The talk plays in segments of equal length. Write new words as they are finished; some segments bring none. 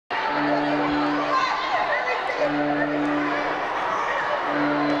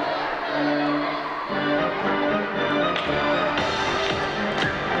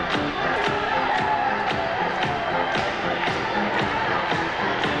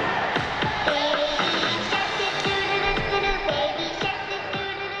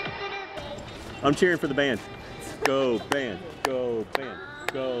I'm cheering for the band. Go band, go band,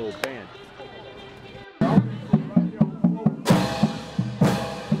 go band.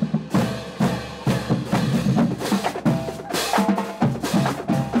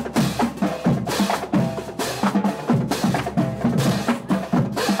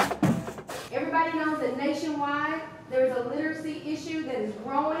 Everybody knows that nationwide there is a literacy issue that is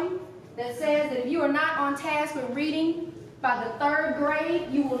growing that says that if you are not on task with reading by the 3rd grade,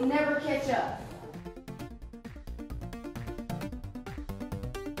 you will never catch up.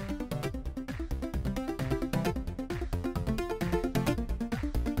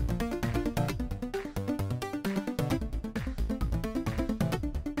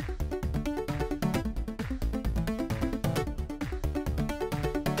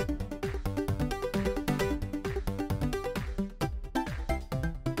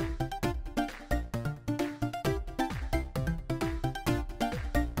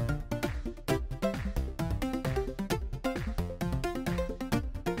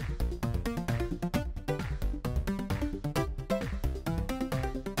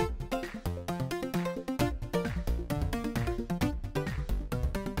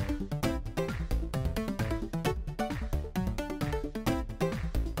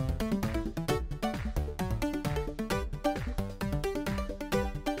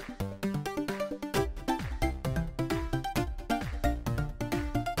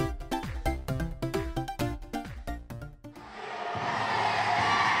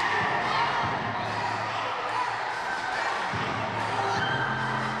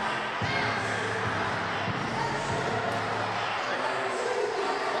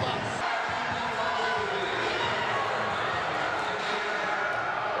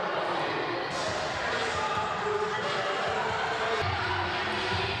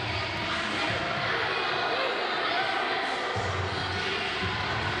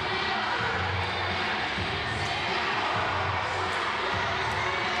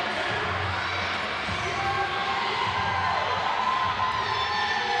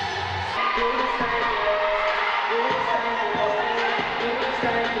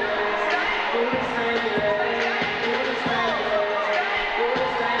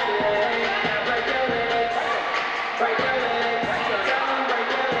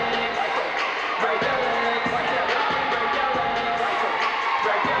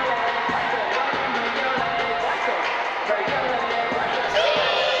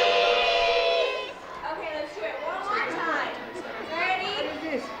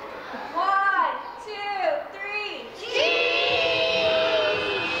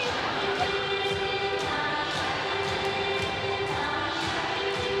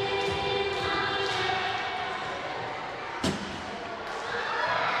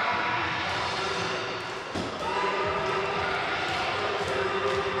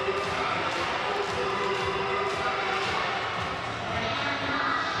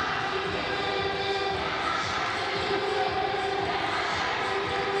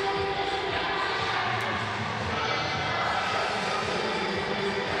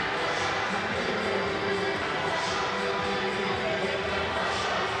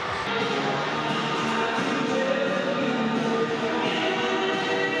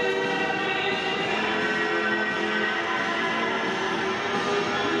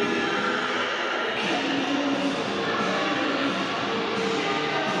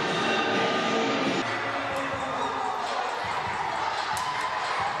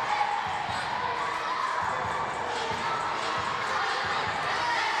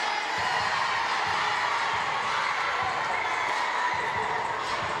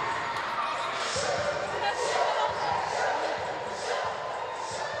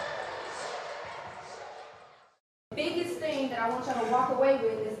 Biggest thing that I want y'all to walk away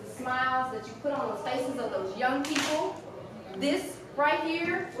with is the smiles that you put on the faces of those young people. This right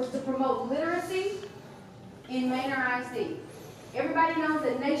here was to promote literacy in Manor ISD. Everybody knows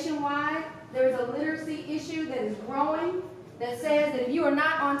that nationwide there is a literacy issue that is growing that says that if you are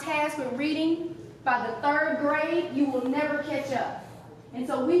not on task with reading by the 3rd grade, you will never catch up. And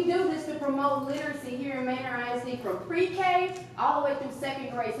so we do this to promote literacy here in Manor ISD from pre-K all the way through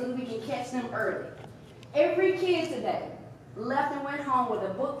 2nd grade so that we can catch them early. Every kid today left and went home with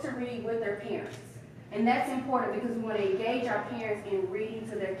a book to read with their parents. And that's important because we want to engage our parents in reading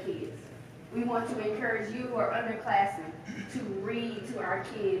to their kids. We want to encourage you who are underclassmen to read to our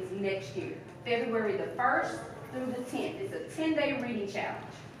kids next year. February the 1st through the 10th. It's a 10-day reading challenge.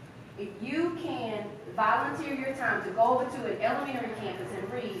 If you can volunteer your time to go over to an elementary campus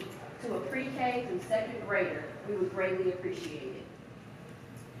and read to a pre-K through 2nd grader, we would greatly appreciate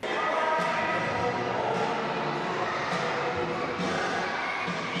it.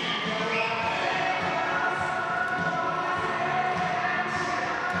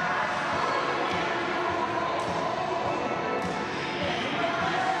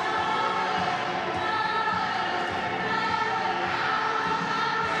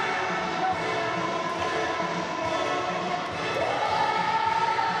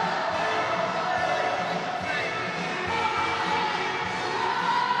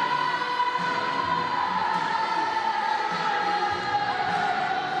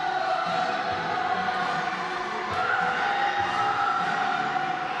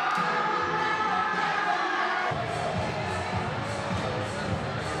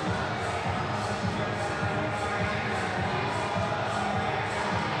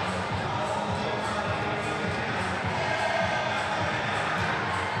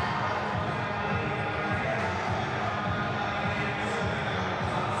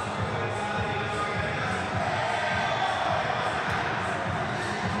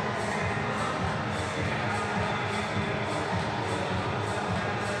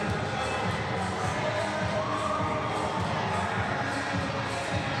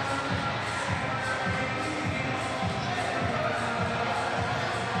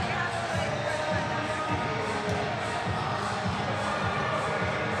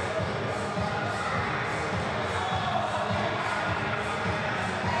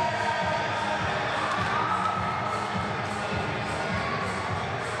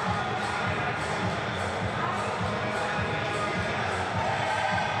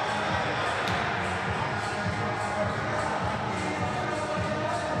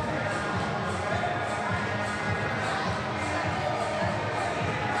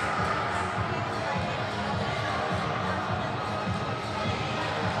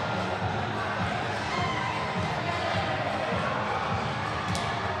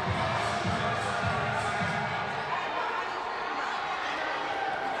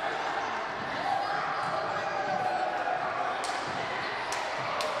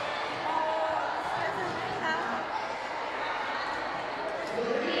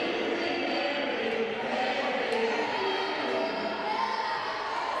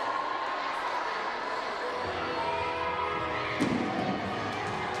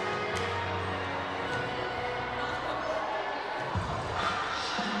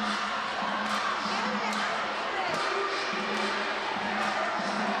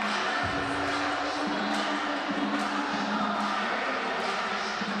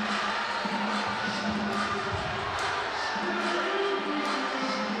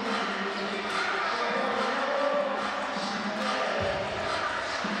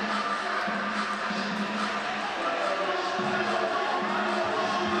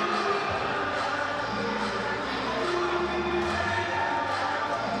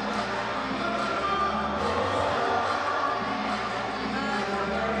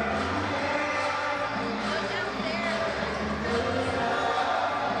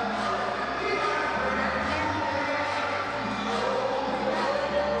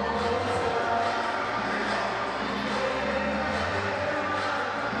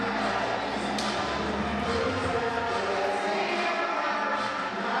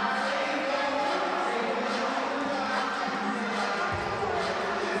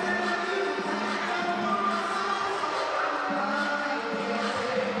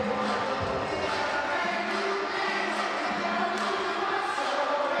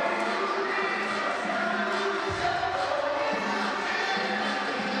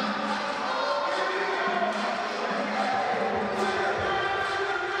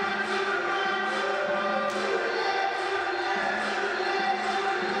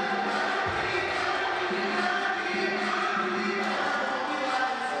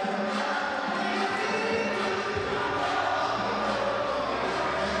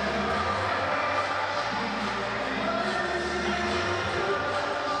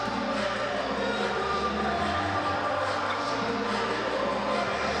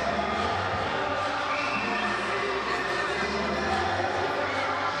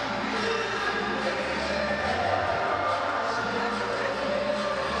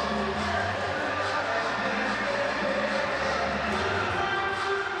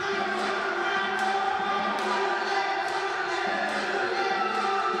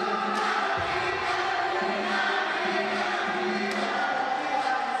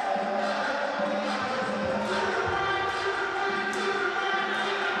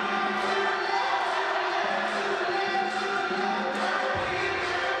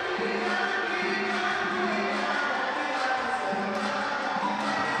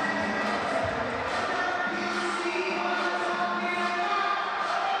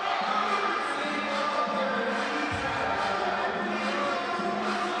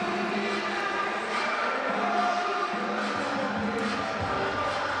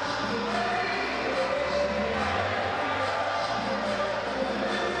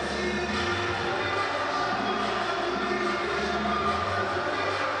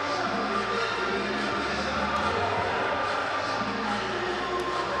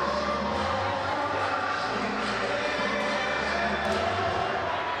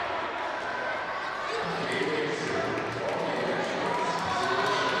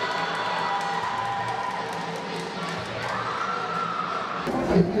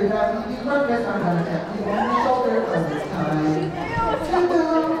 If you're not leaving purpose, I'm gonna tap you on the shoulder because it's time to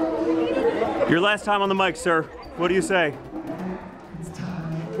go. Your last time on the mic, sir. What do you say? It's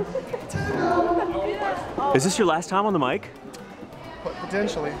time to go. Is this your last time on the mic? But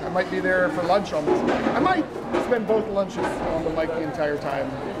potentially. I might be there for lunch on this mic. I might spend both lunches on the mic the entire time.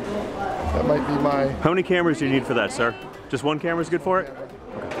 That might be my... How many cameras do you need for that, sir? Just one camera is good for it?